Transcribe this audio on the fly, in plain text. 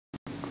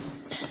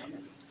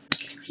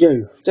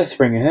Yo,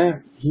 Deathbringer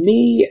here.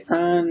 Me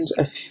and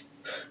a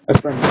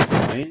friend of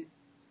mine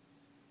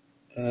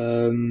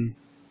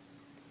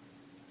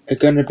are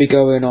going to be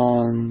going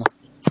on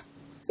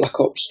Black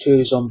Ops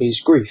 2 Zombies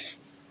Grief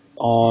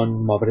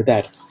on Mob of the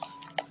Dead.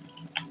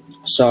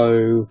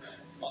 So,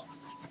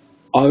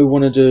 I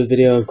want to do a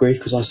video of Grief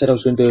because I said I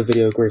was going to do a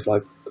video of Grief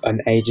like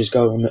an ages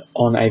ago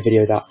on a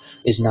video that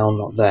is now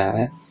not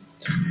there.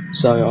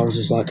 So, I was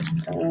just like,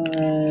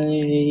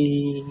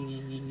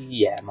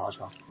 yeah, might as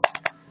well.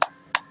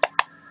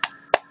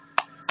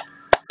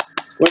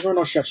 Whether or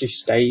not she actually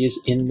stays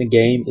in the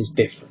game is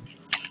different.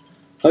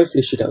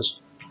 Hopefully she does.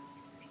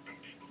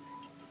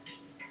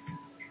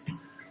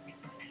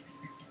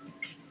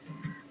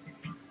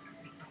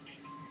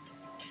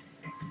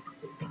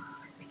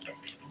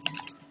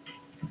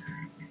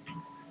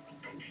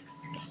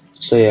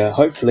 So yeah,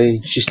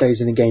 hopefully she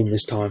stays in the game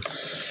this time.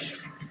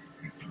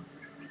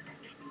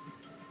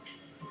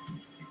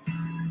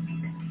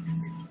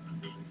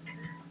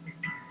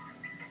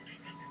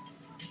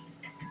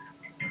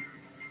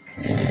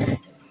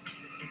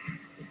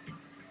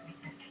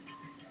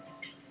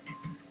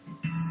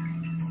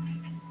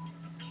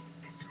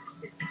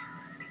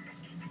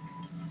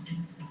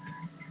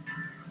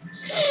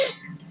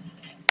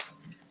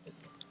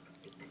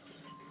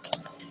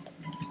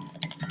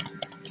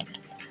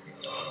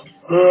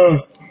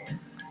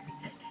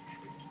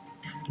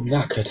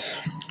 Knackered.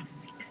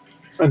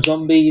 And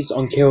zombies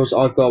on kills,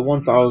 I've got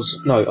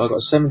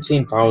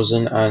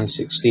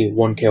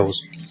 17,061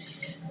 kills.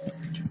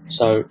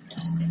 So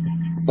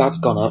that's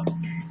gone up.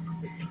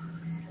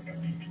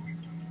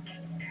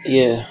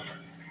 Yeah.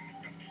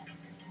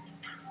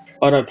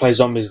 I don't play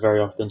zombies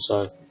very often,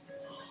 so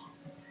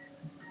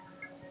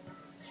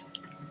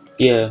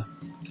yeah.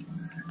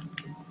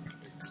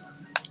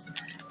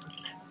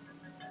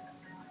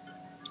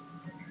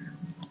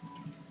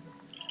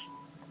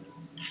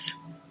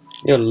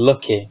 You're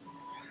lucky.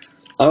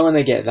 I want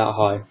to get that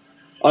high.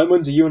 I'm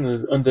under you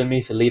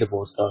underneath the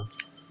leaderboards though.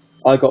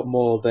 I got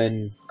more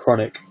than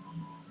Chronic.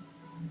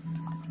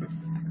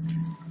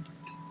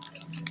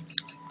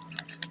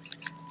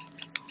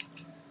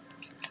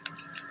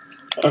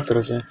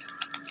 Okay.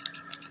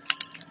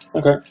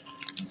 Okay.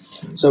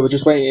 So we're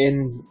just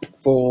waiting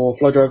for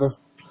Fly Driver,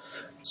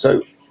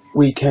 so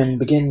we can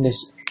begin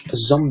this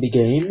zombie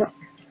game.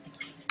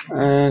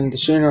 And the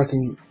sooner I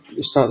can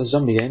start the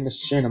zombie game, the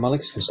sooner my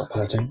legs can stop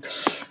hurting.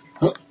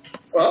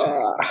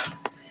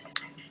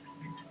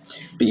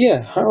 But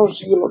yeah,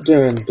 how's you lot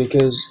doing?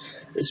 Because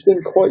it's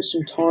been quite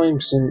some time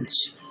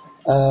since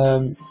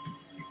I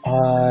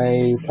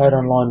played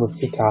online with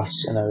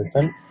Kickass and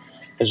everything.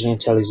 As you can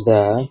tell, he's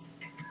there.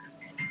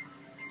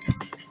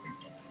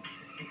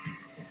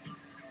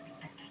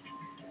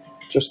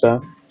 Just there.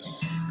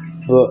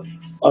 But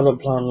I don't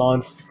play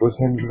online with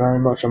him very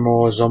much. I'm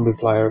more a zombie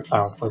player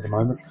out at the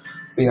moment.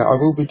 But yeah, I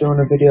will be doing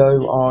a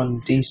video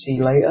on DC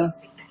later,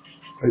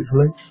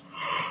 hopefully.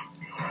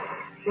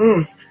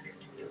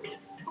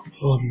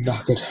 Oh, I'm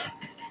knackered.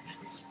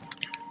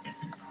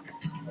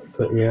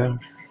 But yeah.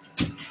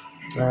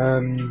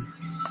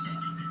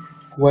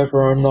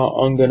 Whether or not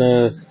I'm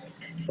gonna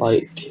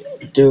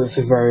do it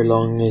for very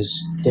long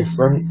is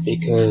different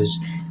because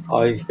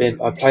I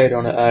played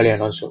on it earlier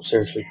and I just got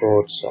seriously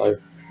bored, so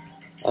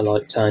I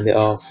turned it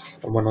off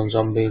and went on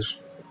zombies.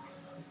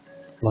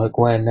 Like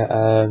when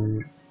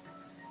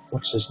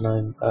what's his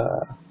name?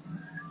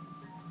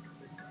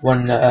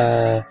 When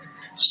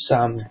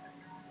Sam,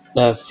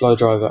 Flow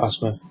Driver,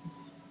 asked me.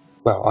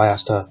 Well, I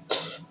asked her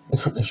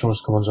if she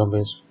wants to come on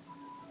zombies.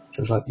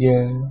 She was like,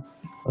 yeah.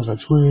 I was like,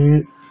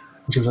 sweet.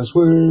 And she was like,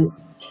 sweet. And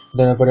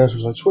then everybody else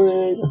was like,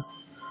 sweet.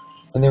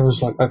 And it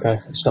was like, okay,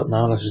 stop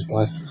now, let's just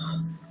play.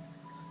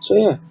 So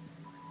yeah,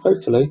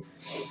 hopefully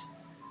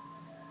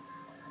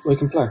we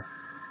can play.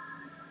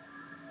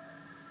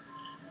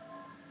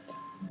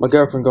 My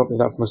girlfriend got me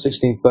that for my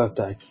 16th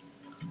birthday.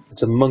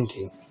 It's a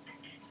monkey.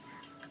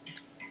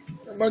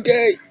 A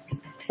monkey!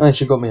 And then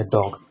she got me a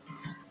dog.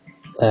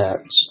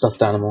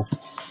 Stuffed animal.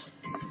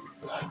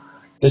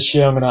 This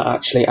year I'm gonna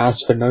actually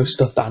ask for no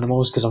stuffed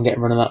animals because I'm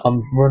running out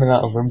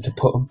of room to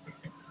put them.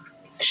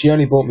 She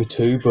only bought me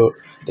 2, but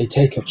they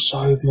take up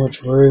so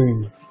much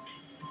room.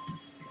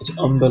 It's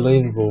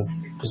unbelievable.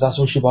 Because that's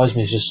all she buys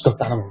me is just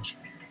stuffed animals.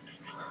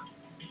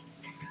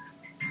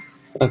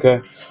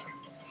 Okay.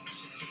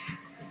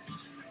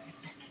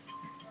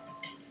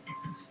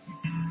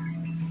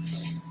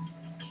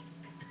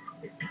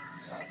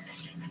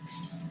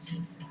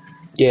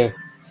 Yeah.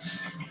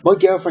 My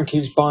girlfriend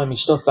keeps buying me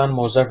stuffed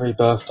animals every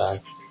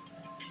birthday.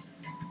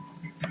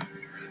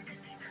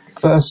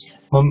 First,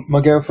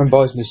 my girlfriend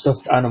buys me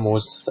stuffed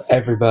animals for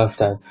every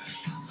birthday.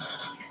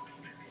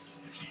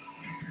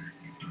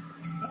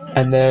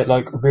 And they're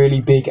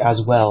really big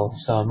as well,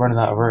 so I'm running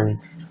out of room.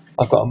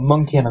 I've got a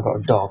monkey and I've got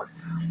a dog.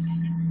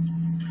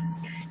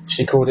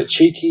 She called it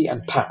Cheeky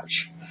and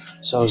Patch.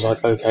 So I was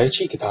like, okay,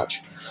 Cheeky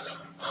Patch.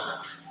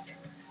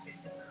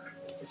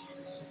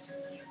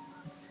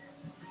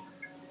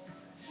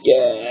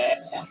 Yeah.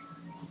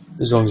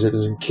 As long as it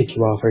doesn't kick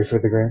you halfway through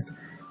the ground.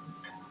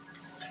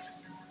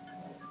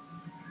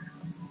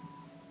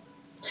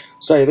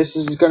 So this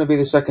is going to be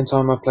the second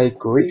time I played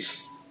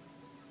Grief.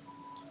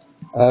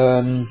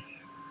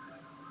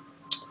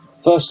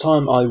 First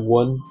time I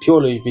won,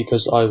 purely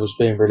because I was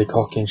being really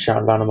cocky and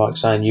shouting down the mic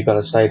saying, "You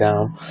better stay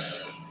down,"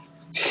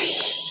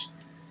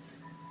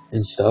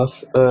 and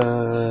stuff.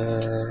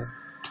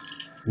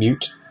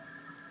 Mute.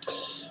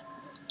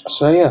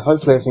 So yeah,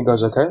 hopefully everything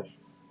goes okay.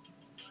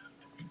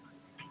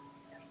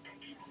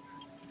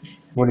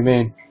 What do you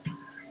mean?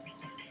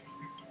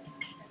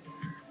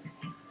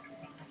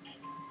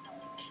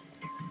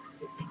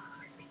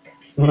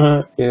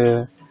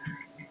 Yeah.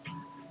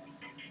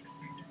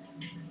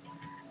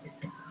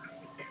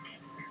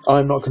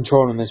 I'm not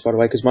controlling this, by the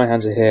way, because my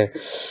hands are here.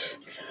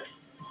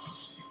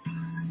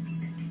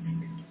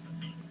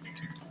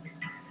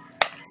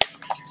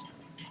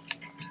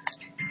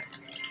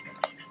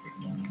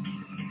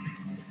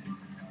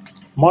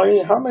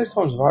 How many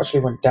times have I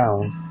actually went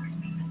down?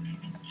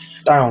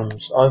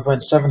 Downs. I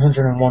went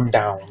 701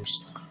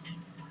 downs.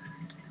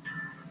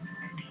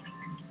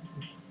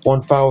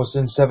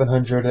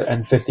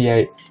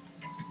 1,758.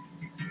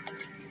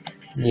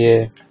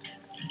 Yeah.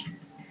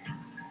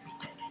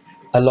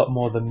 A lot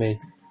more than me.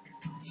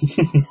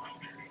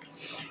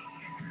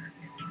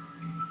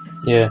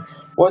 Yeah.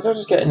 Why did I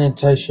just get an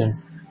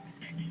invitation?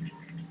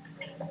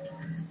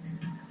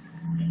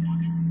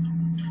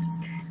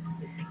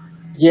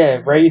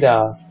 Yeah,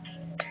 Radar.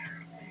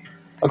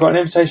 I got an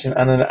invitation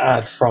and an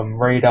ad from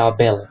Radar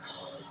Bill,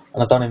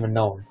 and I don't even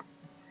know him.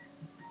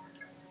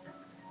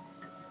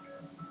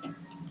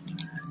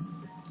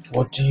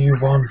 What do you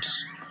want?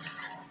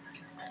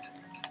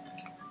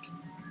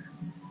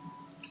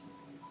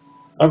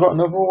 I got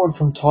another one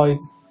from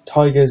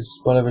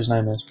Tigers, whatever his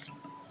name is.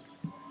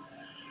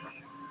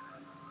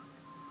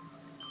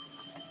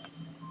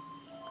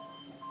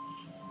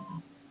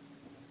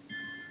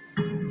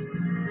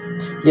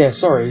 Yeah,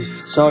 sorry.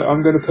 So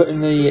I'm going to put in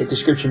the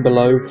description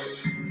below.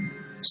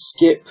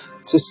 Skip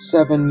to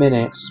 7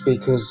 minutes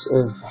because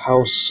of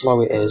how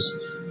slow it is.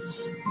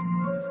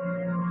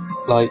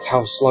 Like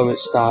how slow it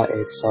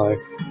started. So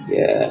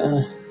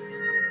yeah,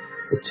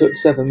 it took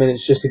 7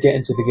 minutes just to get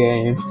into the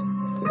game.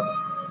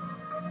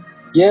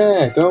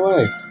 Yeah, go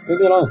away. Leave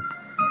me alone.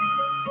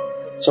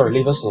 Sorry,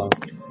 leave us alone.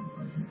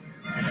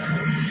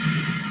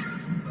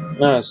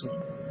 No, it's...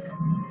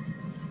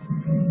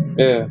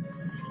 Yeah.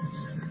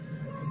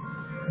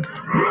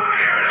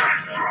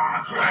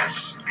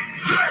 Progress.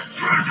 Less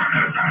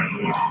prisoners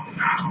and long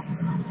now.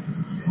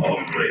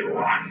 Only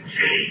one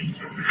team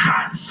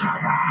can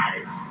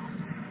survive.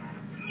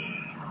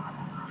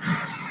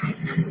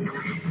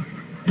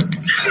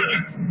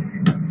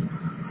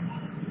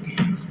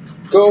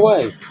 Go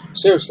away.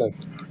 Seriously.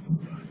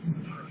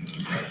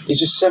 He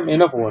just sent me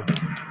another one.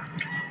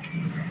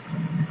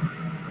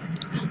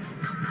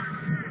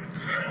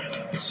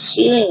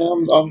 Yeah,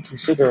 I'm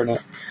considering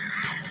it.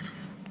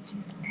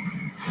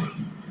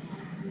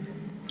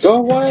 Go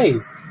away.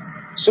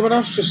 Someone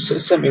else just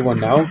sent me one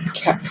now.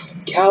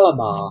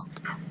 Calamar.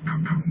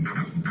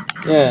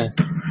 Yeah.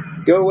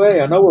 Go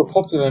away. I know we're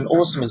popular and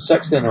awesome and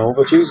sexy and all,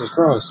 but Jesus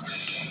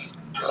Christ.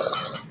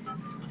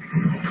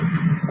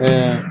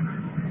 Yeah.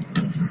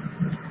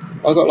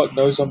 I got like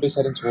no zombies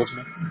heading towards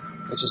me,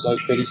 which is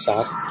like really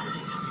sad.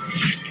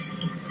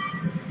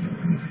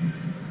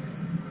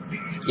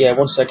 Yeah,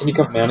 1 second, you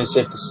cover me. I need to see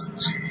if this.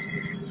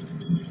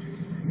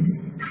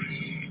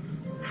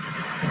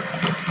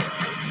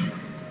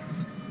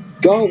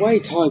 Go away,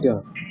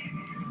 tiger.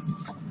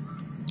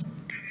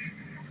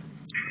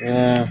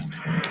 Yeah.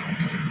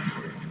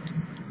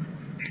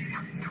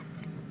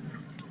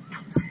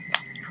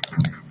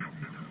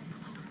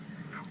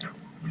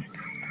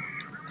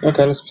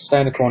 Okay, let's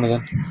stay in the corner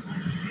then.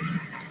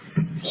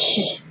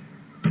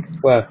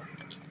 Where?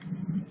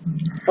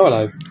 Oh,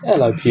 hello.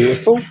 Hello,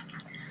 beautiful.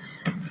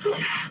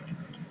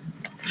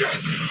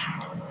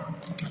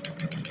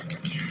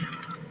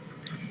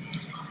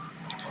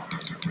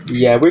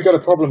 Yeah, we got a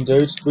problem,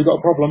 dude. We got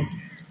a problem.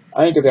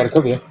 I ain't gonna be able to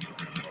cover you.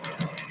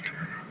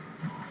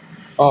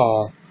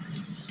 Oh.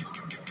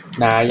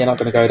 Nah, you're not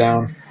gonna go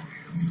down.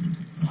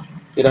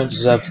 You don't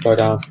deserve to go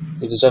down.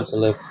 You deserve to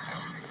live.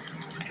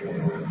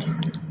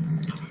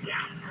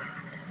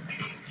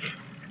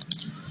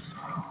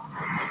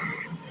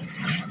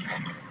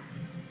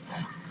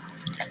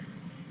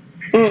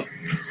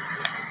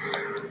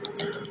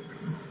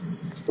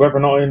 Whether or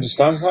not he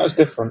understands that is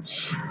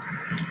different.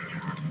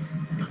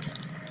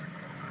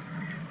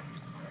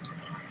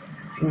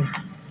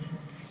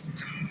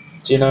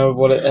 Do you know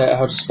what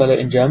how to spell it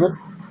in German?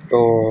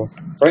 Or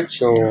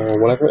French, or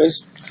whatever it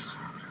is?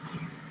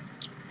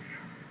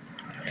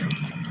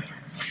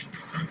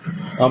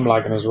 I'm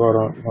lagging as well,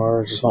 don't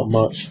worry, just not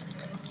much.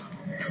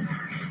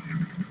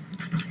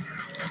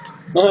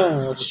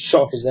 No, I just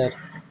shot off his head.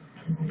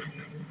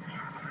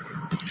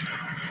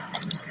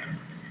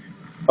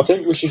 I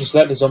think we should just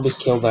let the zombies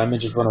kill them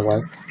and just run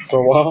away for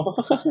a while.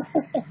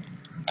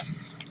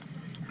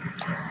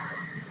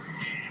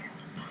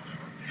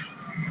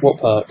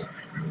 What perk?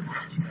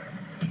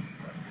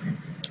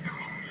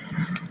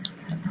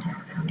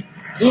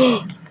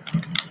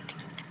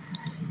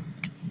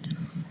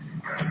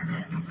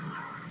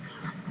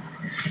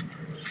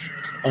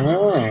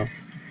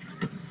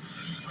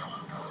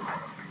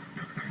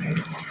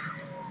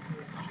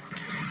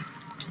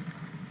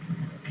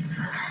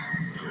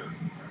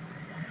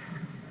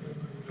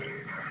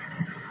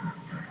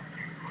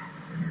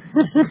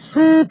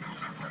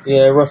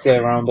 Yeah, roughly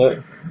around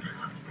it.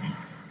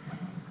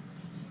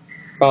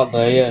 About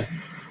there, yeah.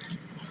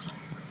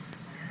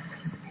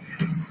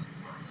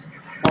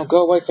 Oh,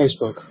 go away,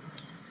 Facebook.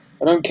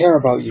 I don't care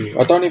about you.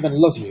 I don't even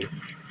love you.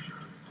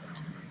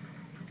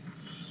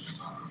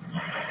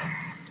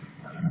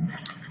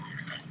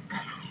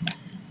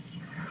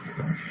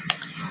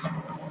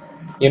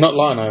 You're not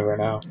lying over it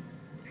now.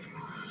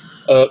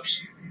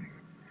 Oops.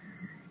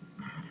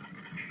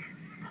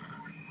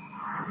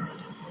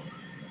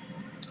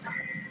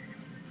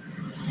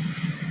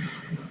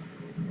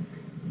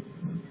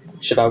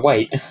 Should I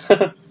wait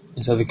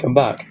until they come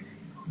back?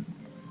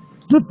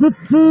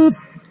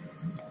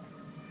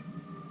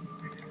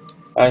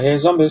 I hear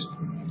zombies.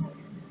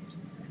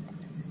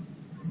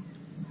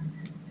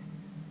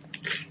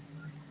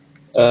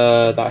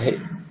 That hit.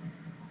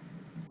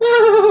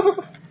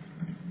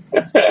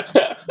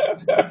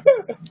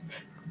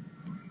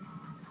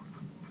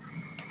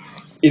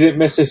 He didn't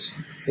message.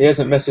 He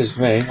hasn't messaged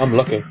me. I'm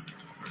lucky.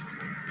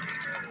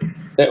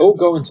 They're all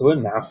going to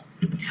him now.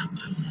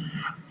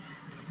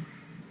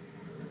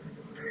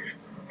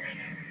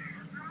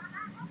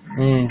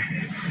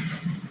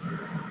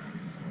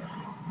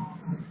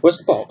 Where's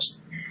the box?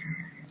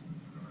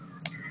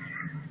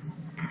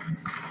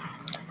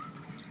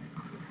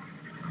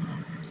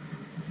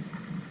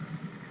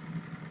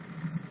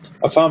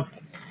 I found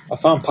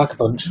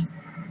Pack-a-Punch.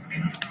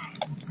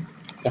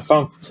 I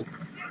found.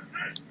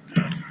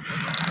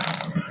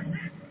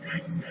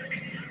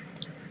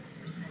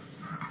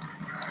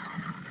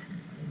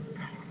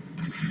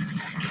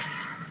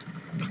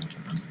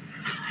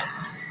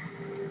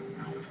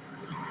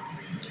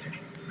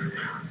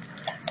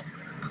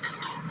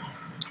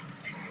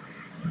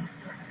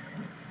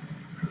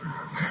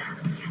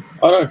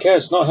 I don't care.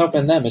 It's not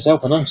helping them. It's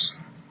helping us.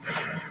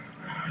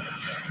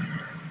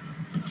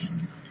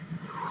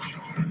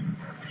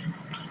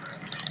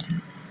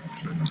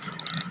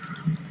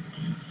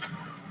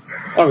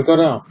 Oh, we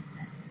got out.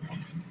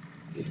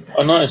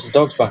 I noticed the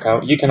dog's back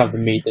out. You can have the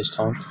meat this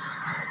time.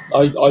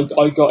 I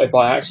got it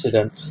by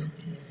accident.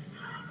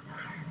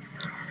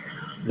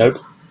 Nope.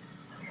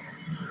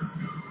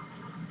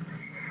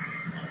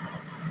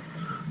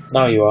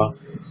 Now you are.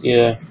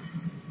 Yeah.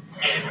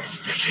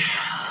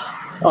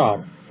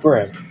 Oh,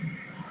 Brett.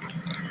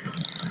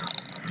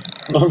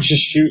 I'm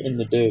just shooting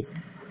the dude.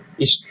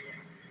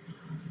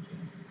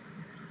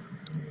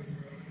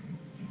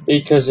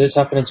 Because it's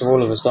happening to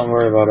all of us. Don't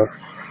worry about it.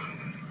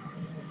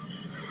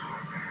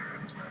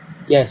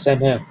 Yeah, same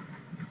here.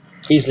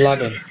 He's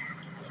lagging.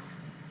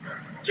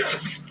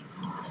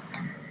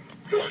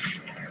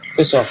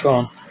 Piss off, go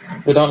on.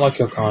 We don't like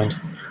your kind.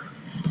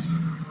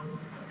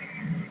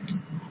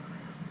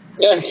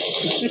 Yeah.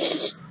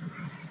 He's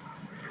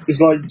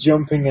like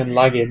jumping and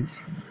lagging.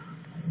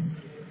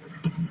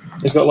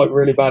 He's got like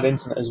really bad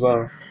internet as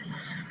well.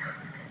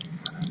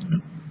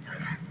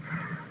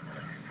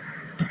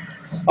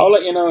 I'll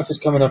let you know if it's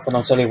coming up and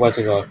I'll tell you where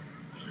to go.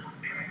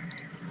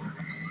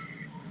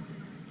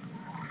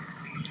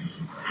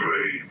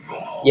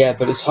 Yeah,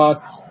 but it's hard.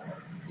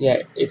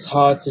 Yeah, it's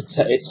hard to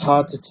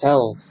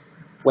tell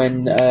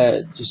when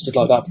you stood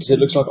like that because it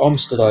looks like I'm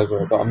stood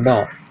over it, but I'm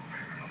not.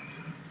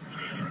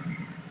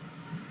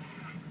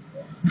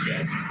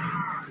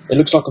 It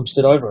looks like I'm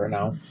stood over it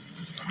now.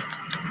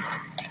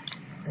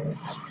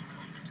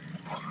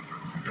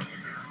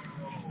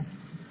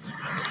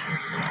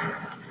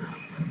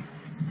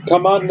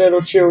 Come on,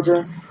 little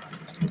children.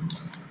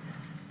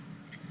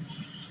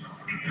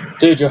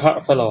 Dude, your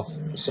hat fell off.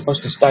 It's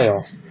supposed to stay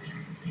off.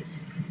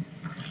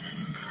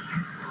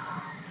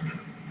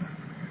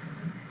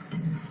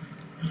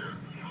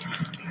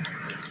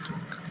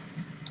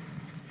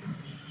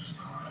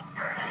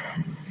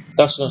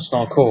 That's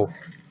not cool.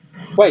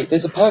 Wait,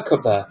 there's a perk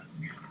up there.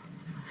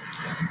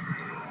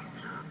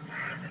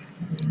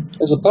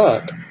 There's a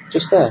perk.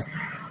 Just there.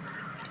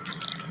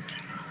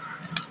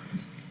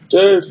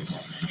 Dude.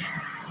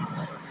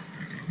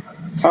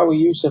 How are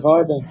you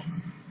surviving?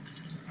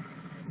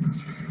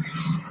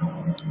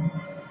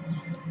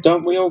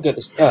 Don't we all get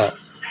this perk?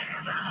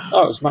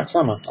 Oh, it's Max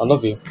Hammer. I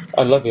love you.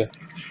 I love you.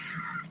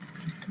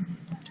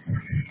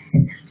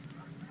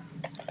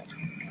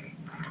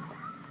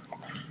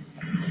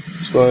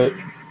 Sweet.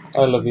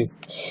 I love you.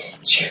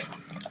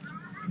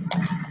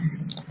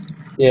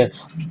 Yeah.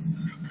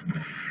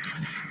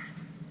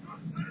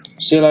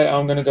 See you later.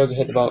 I'm gonna go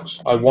hit the box.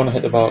 I want to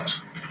hit the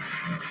box.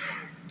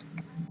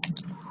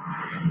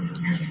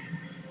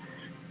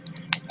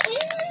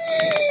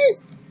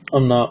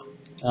 I'm not.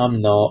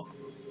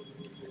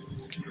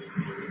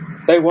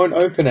 They won't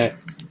open it.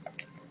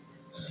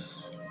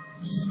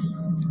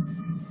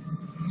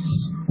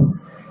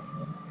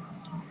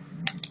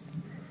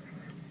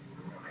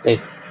 They.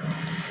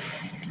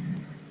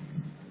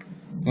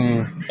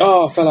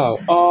 Oh, I fell out.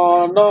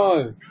 Oh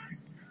no,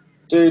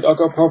 dude, I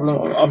got a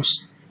problem.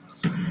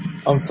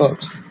 I'm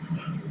fucked.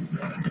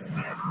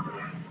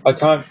 I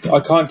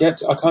can't get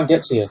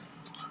to you.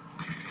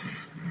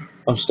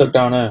 I'm stuck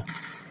down here.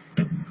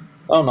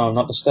 Oh no,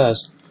 not the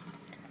stairs.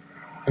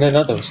 I didn't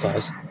know there were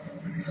stairs.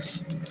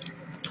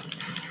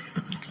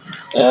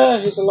 Ah,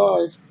 he's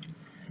alive.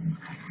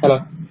 Hello.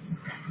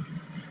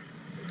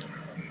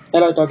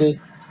 Hello, doggy.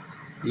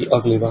 You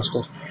ugly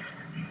bastard.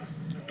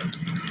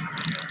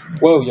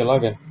 Whoa, you're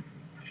lagging.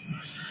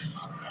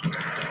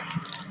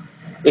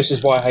 This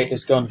is why I hate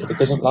this gun, because it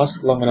doesn't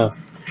last long enough.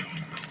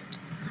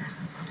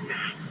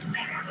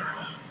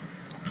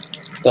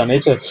 Don't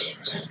need to.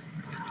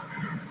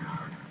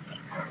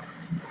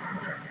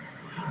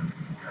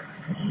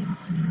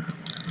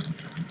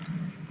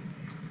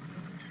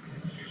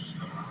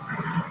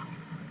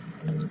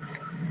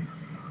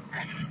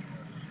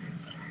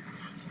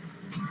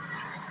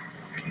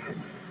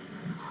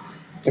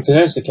 If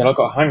there's the kill, I've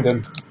got a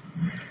handgun.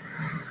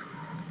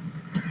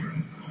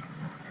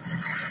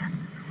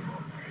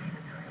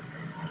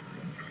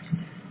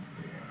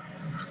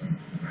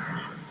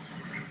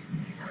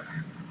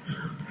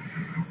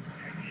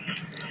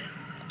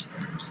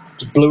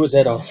 Just blew his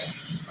head off.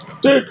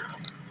 Dude!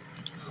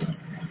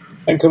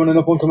 One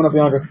coming up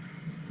behind her.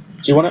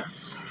 Do you want it?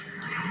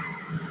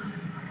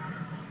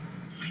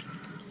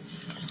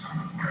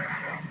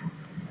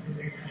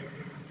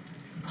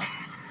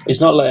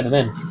 He's not letting him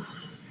in.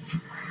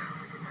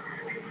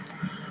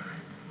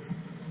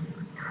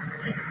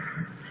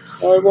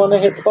 I want to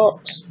hit the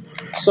box.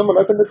 Someone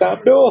open the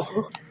damn door.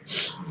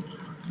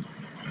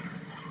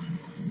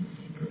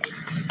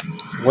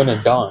 When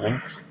they're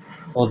dying,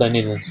 all they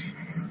need is...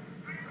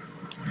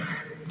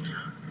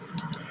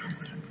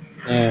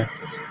 Yeah.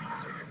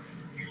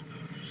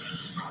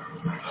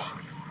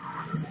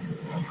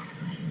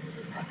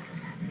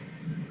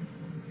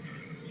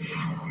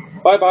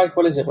 Bye.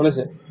 What is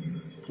it?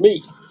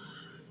 Me.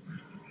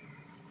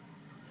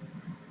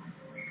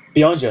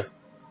 Behind you.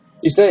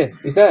 He's there.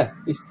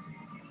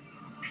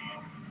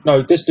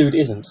 No, this dude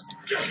isn't.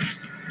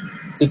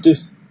 The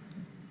dude...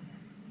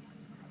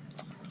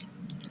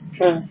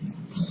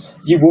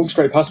 You walked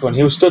straight past one.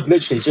 He was stood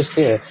literally just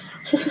here.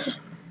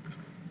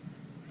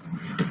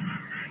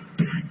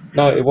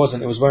 No, it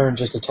wasn't. It was wearing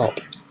just a top.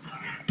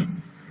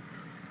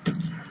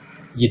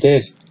 You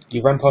did.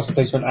 You ran past the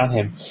policeman and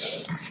him.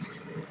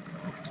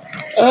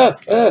 I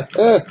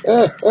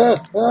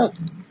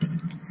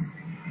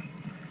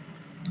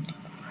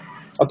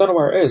don't know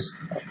where it is.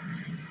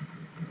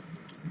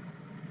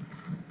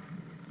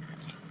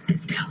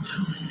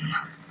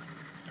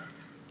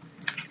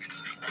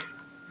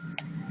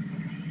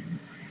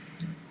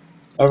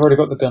 I've already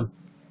got the gun.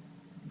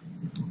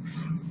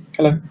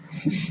 Hello.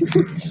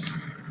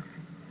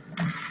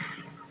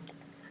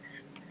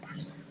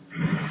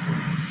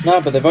 No,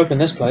 but they've opened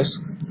this place.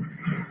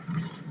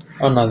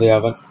 Oh, no, they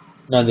haven't.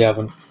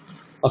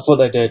 I thought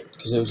they did,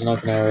 because it was an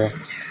open area.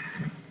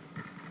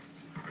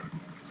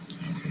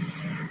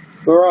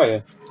 Where are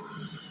you?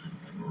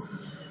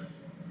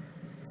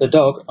 The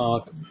dog?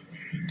 Oh,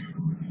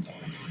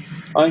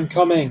 I'm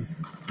coming.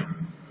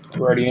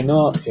 Ready or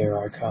not, here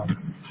I come.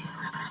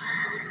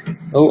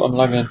 Oh, I'm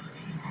lagging.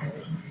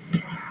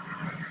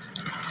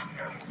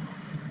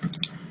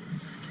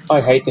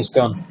 I hate this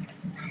gun.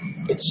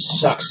 It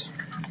sucks.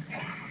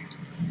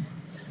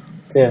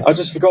 Yeah, I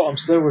just forgot I'm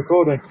still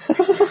recording.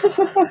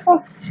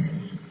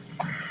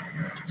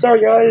 Sorry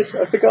guys,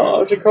 I forgot I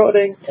was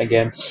recording.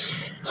 Again.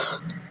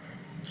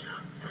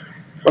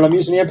 Well, I'm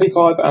using the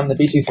MP5 and the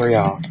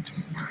BT3R.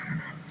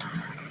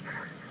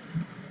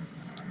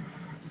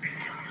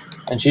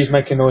 And she's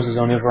making noises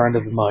on the other end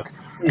of the mic.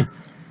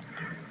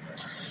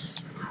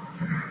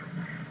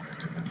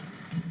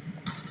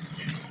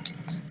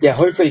 Yeah,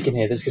 hopefully you can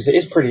hear this, because it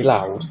is pretty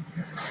loud.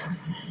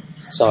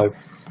 So,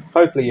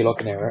 hopefully you lot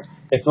can hear it.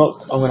 If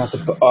not, I'm going to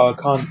have to I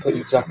can't put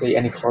you exactly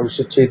any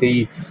closer to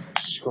the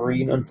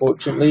screen,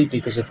 unfortunately,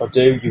 because if I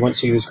do, you won't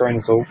see the screen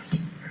at all.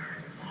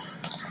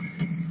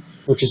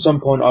 Which at some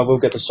point I will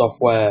get the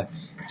software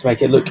to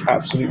make it look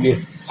absolutely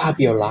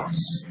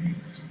fabulous.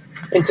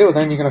 Until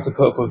then, you're going to have to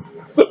put up with,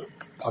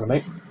 pardon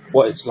me,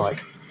 what it's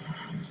like.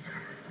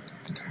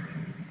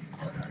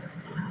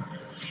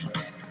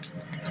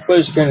 But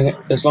as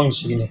long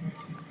as you can.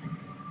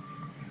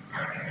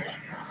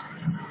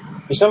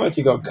 You sound like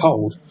you got a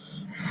cold.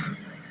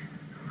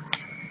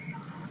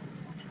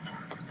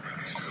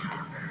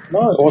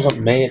 No, it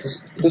wasn't me. It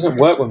doesn't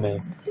work with me.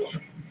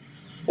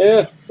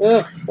 Nah.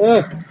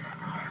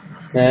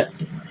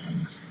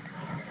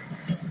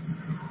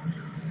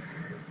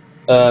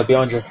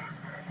 Behind you.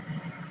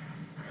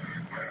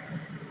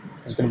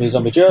 There's going to be a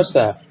zombie just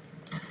there.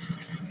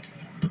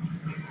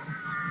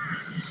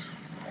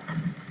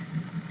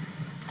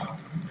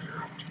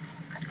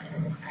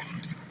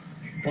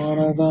 One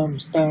of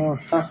them's down.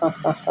 Ha ha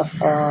ha ha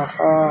ha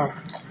ha.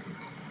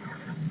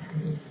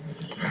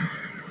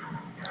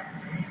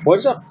 Why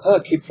does that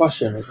perk keep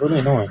flashing? It's really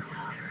annoying.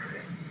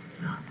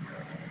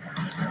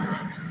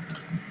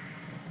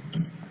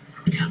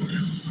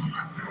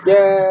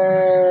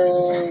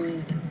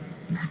 Yay!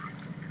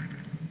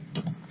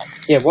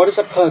 Yeah, why does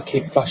that perk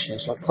keep flashing?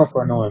 It's like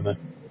proper annoying, man.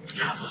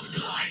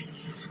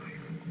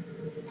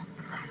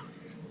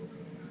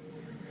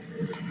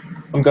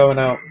 I'm going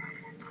out.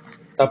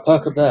 That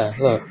perk up there,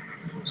 look.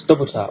 It's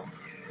double tap.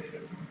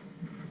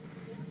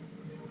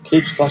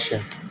 Keeps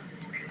flashing.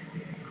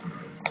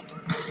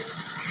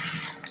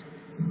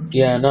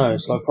 Yeah, no,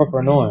 it's like proper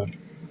annoying.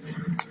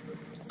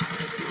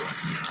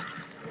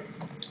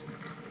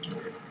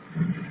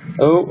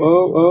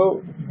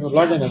 Oh, you're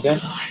lagging again.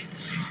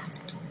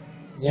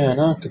 Yeah,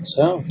 no, I could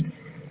tell.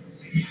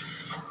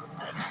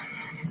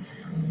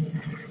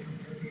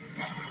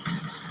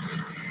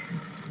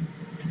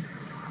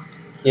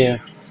 Yeah,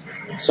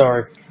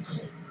 sorry.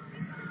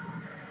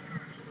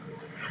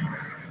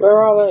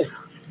 Where are they?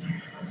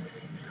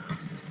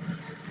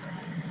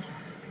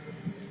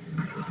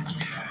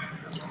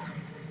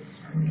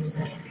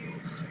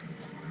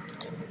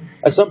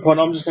 At some point,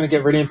 I'm just going to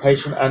get really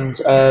impatient and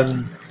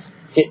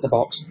hit the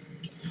box.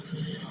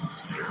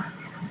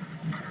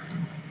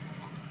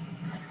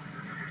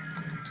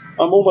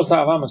 I'm almost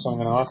out of ammo, so I'm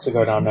going to have to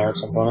go down there at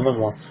some point. Another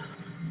one.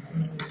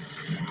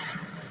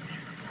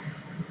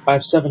 I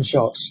have 7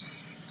 shots.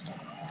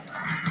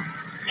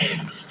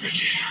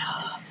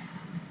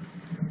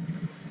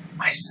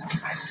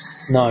 Nice.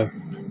 No.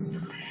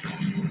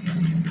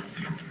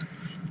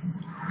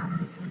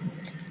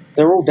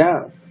 They're all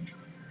down.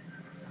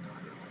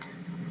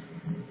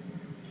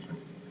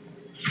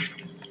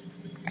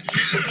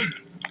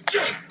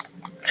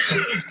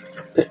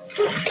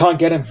 Can't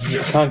get him.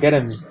 Can't get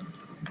him.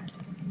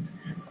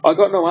 I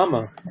got no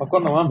ammo. I've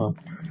got no ammo.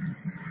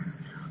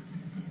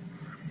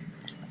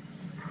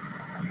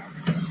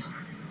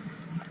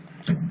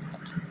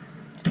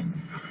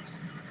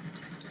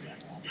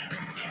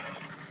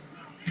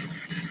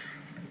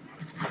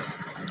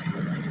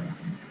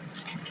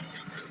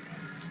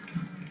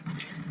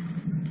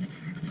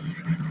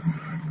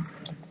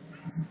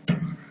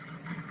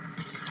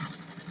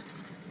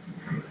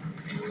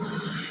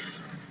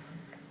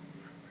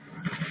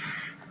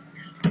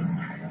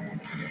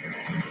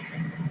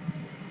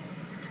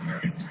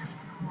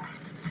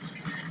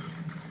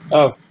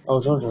 Oh, I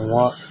was wondering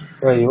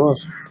where he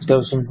was. Because there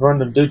was some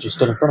random dude just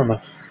stood in front of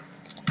me.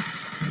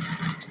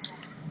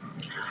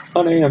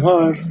 Honey, I'm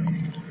home.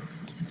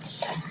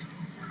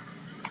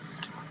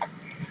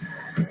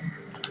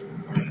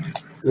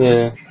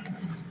 Yeah.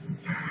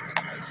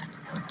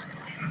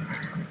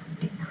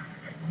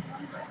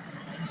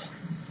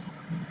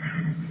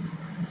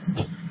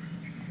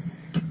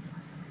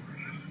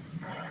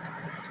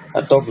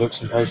 That dog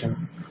looks impatient.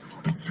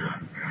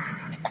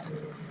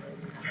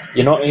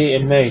 You're not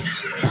eating me.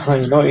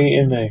 You're not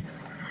eating me.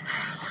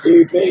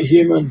 Feed me,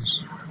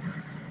 humans.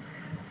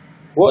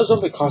 What is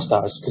zombie classed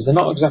as? Because they're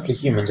not exactly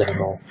humans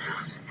anymore.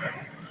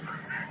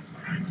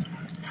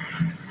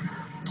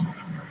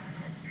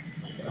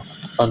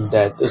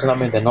 Undead. Doesn't that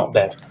mean they're not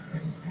dead?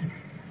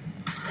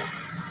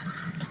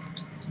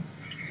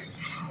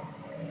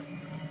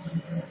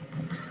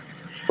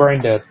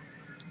 Brain dead.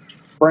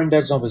 Brain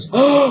dead zombies.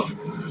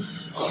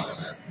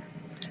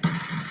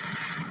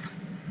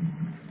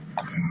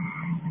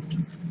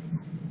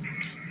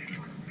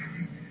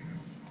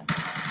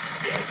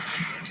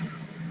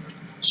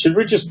 Should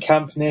we just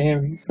camp near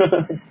him?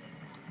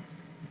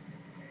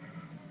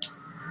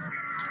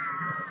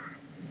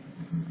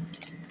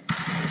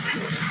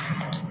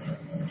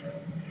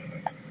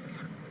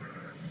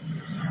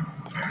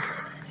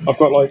 I've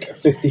got like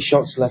 50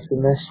 shots left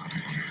in this.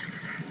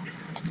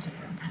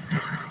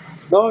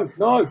 No.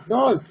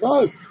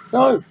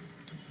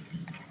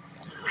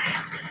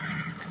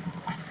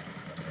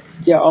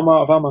 Yeah, I'm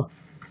out of ammo.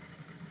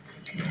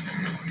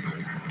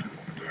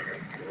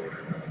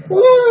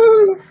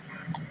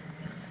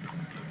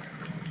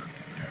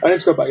 I need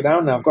to go back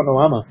down now. I've got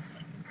no ammo.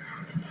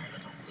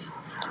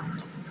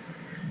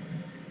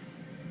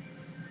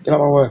 Get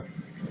out of my way.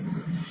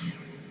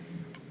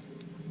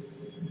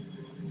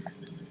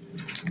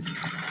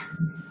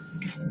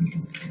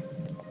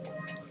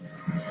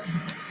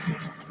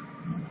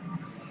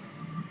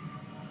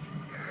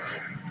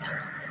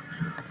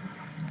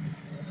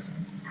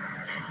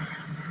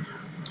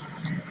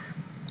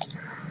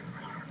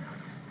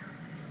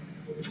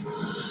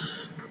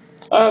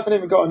 I haven't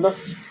even got enough.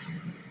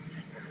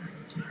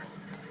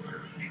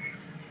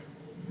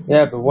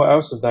 Yeah, but what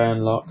else have they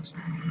unlocked?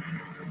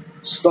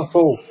 Stuff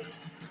all.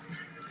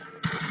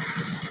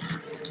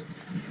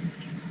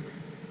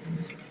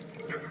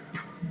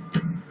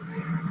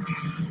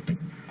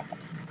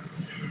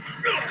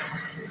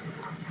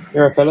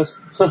 Here, fellas.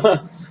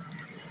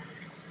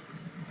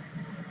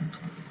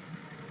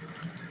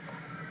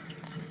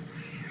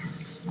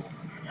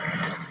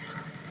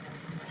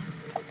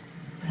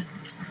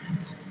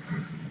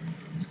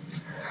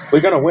 We're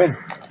gonna win.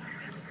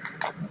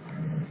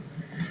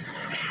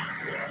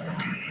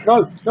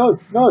 No.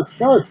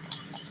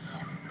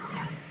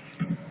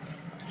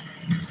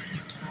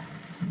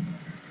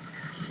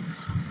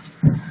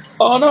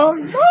 Oh no.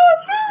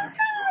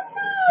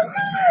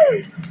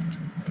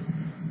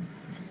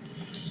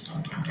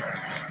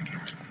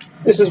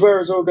 This is where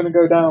it's all gonna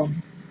go down.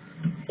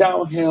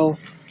 Downhill.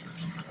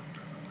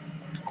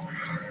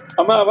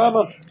 I'm out of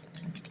ammo.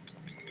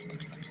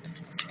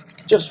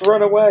 Just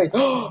run away.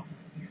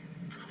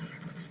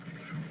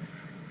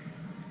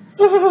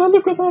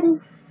 Look at that.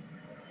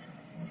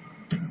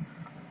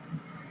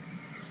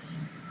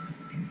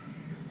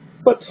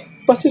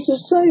 But it's a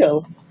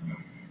sail.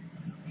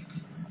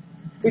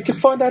 We can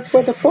find out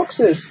where the box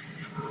is.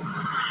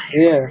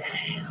 Yeah.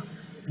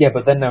 Yeah,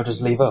 but then they'll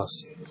just leave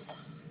us.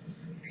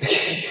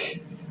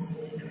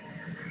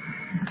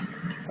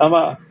 I'm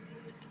out.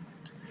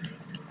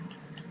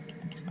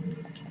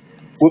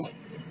 Whoop.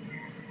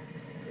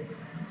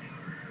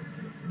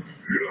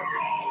 You're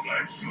all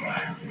that's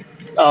left.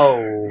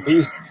 Oh,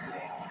 he's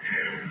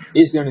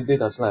the only dude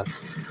that's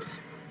left.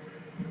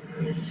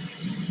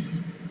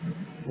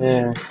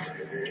 Yeah.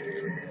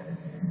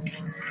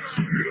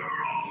 You're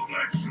all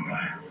that's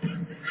left.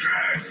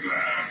 Dead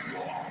man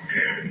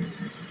walking.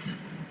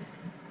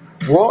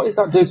 What is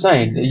that dude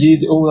saying? Are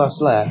you all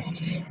that's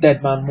left?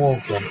 Dead man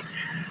walking.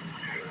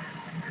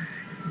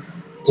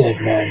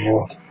 Dead man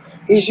walking.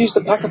 He's used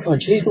the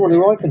Pack-a-Punch. He's the one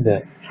who opened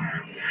it.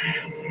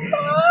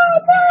 Oh,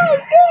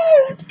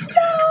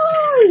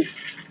 no!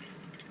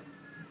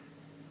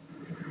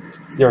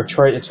 You're a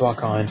traitor to our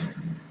kind.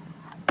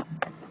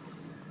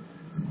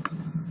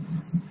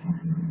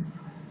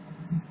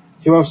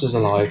 Who else is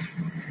alive?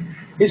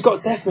 He's got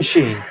a death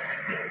machine.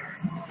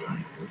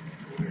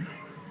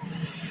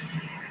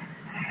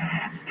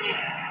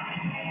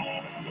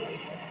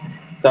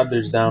 That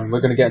dude's down. We're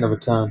going to get another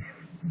turn.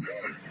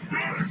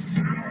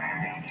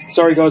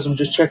 Sorry, guys. I'm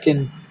just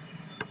checking.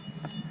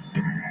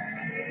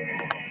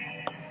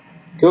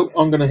 Cool.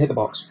 I'm going to hit the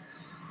box.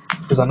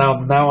 Because now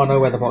I know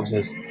where the box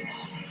is.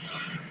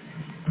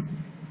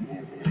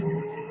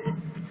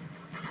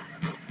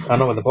 I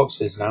know where the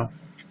box is now.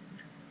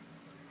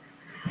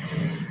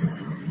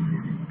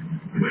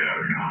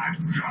 We're not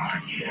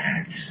done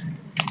yet.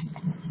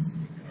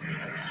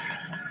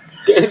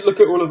 Look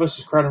at all of us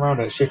just crowding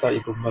around it. Shift out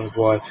your good mother's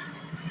wife.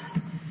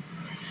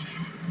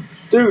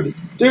 Dude,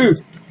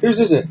 whose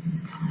is it?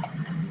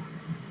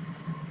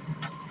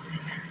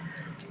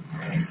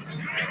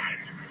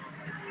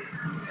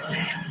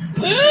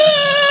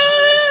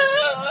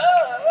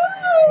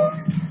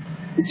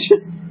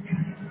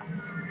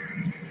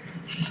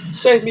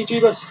 Save me,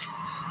 Jeebus.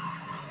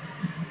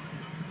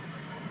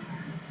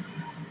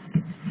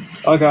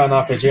 I got an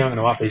RPG, I'm going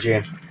to RPG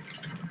him.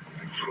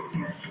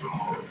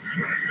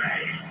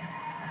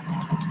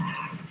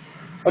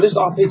 I just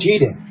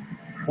RPG'd him.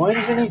 Why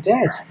isn't he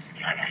dead?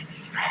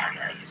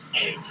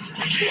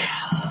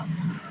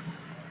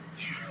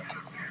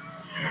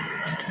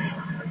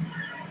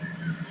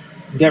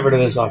 Get rid of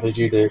this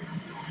RPG, dude.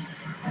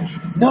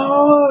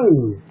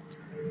 No!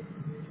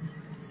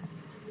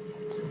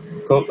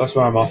 Cool, that's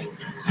where I'm off.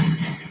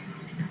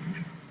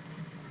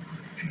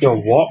 Yo,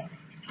 what?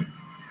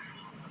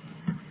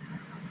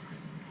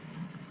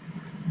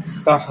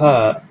 That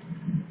hurt.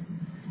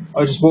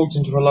 I just walked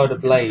into a load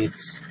of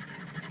blades.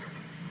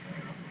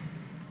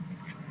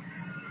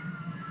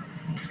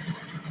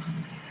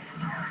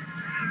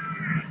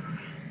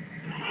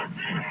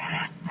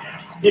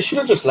 You should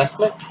have just left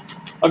me.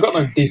 I got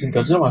no decent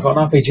guns, no, I got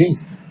an RPG.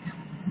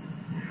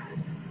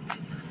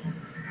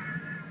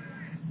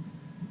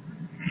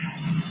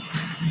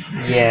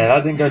 Yeah,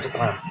 that didn't go to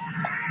plan.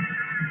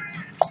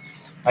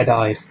 I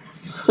died.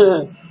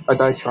 I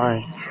died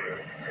trying.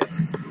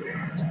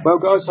 Well,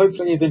 guys,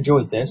 hopefully you've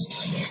enjoyed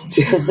this.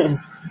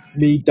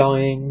 Me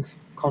dying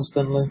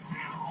constantly.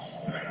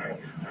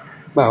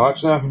 Well,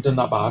 actually, I haven't done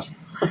that bad.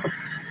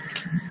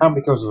 How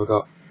many kills have I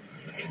got?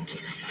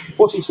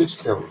 46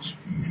 kills.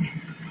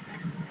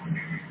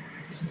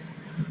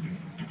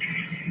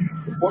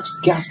 What's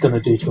gas going to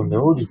do to them? They're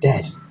already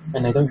dead,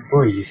 and they don't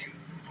breathe.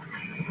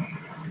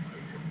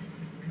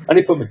 I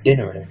need to put my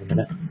dinner in a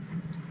minute.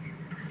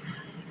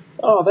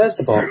 Oh, there's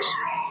the box.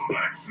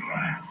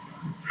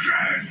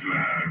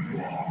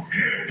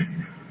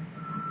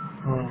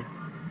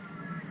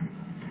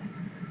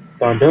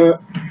 Don't do it.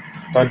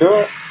 Don't do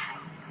it.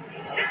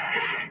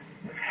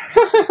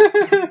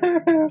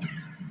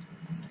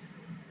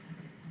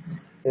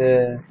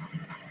 Yeah.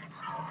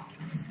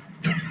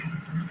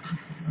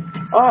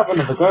 I'll have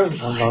another go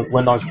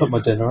when I put my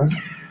dinner in.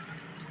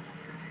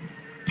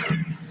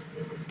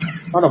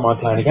 I don't mind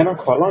playing again, I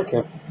quite like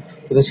it.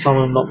 But this time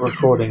I'm not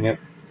recording it.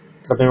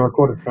 I've been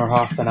recording for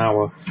half an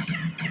hour.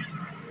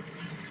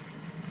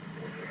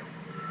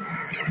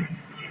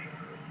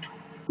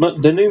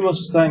 But the new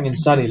Mustang and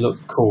Sally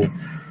look cool.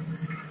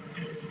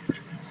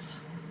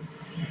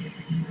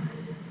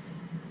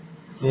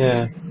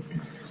 Yeah.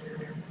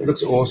 It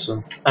looks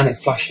awesome. And it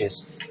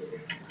flashes.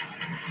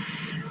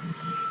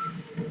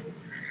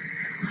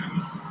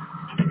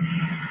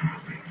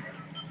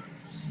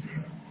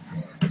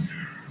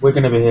 We're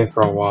going to be here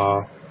for a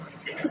while.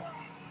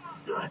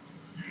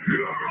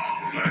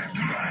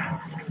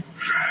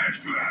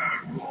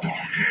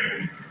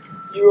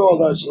 You're all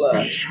that's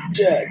left.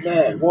 Dead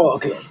man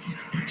walking.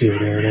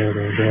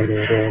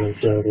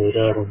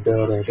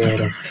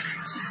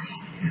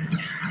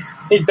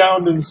 He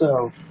downed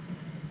himself.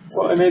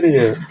 What an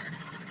idiot.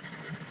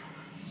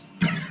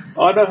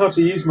 I know how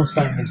to use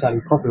Mustang and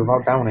Sally properly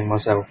without downing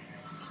myself.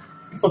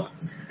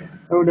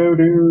 Oh no,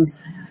 dude.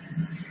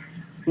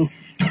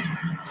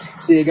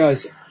 See you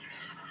guys.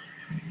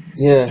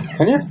 Yeah,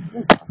 can you?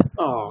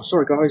 Oh,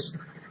 sorry guys.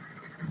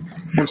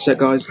 One sec,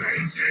 guys.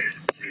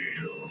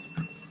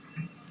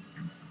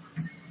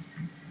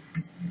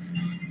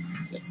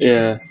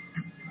 Yeah.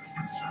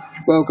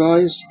 Well,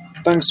 guys,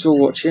 thanks for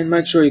watching.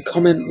 Make sure you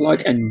comment,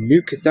 like, and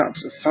nuke that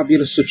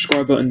fabulous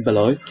subscribe button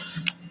below.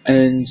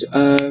 And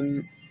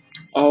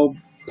I'll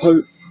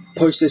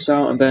post this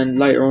out, and then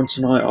later on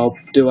tonight I'll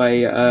do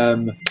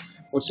a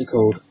what's it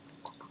called?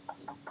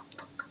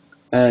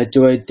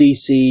 Do a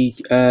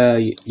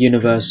DC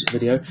Universe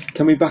video.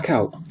 Can we back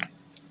out?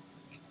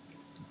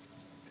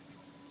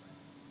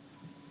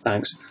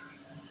 Thanks.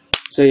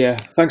 So yeah,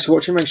 thanks for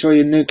watching. Make sure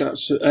you nuke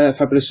that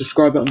fabulous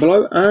subscribe button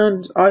below,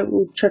 and I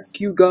will check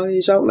you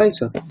guys out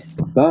later.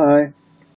 Bye.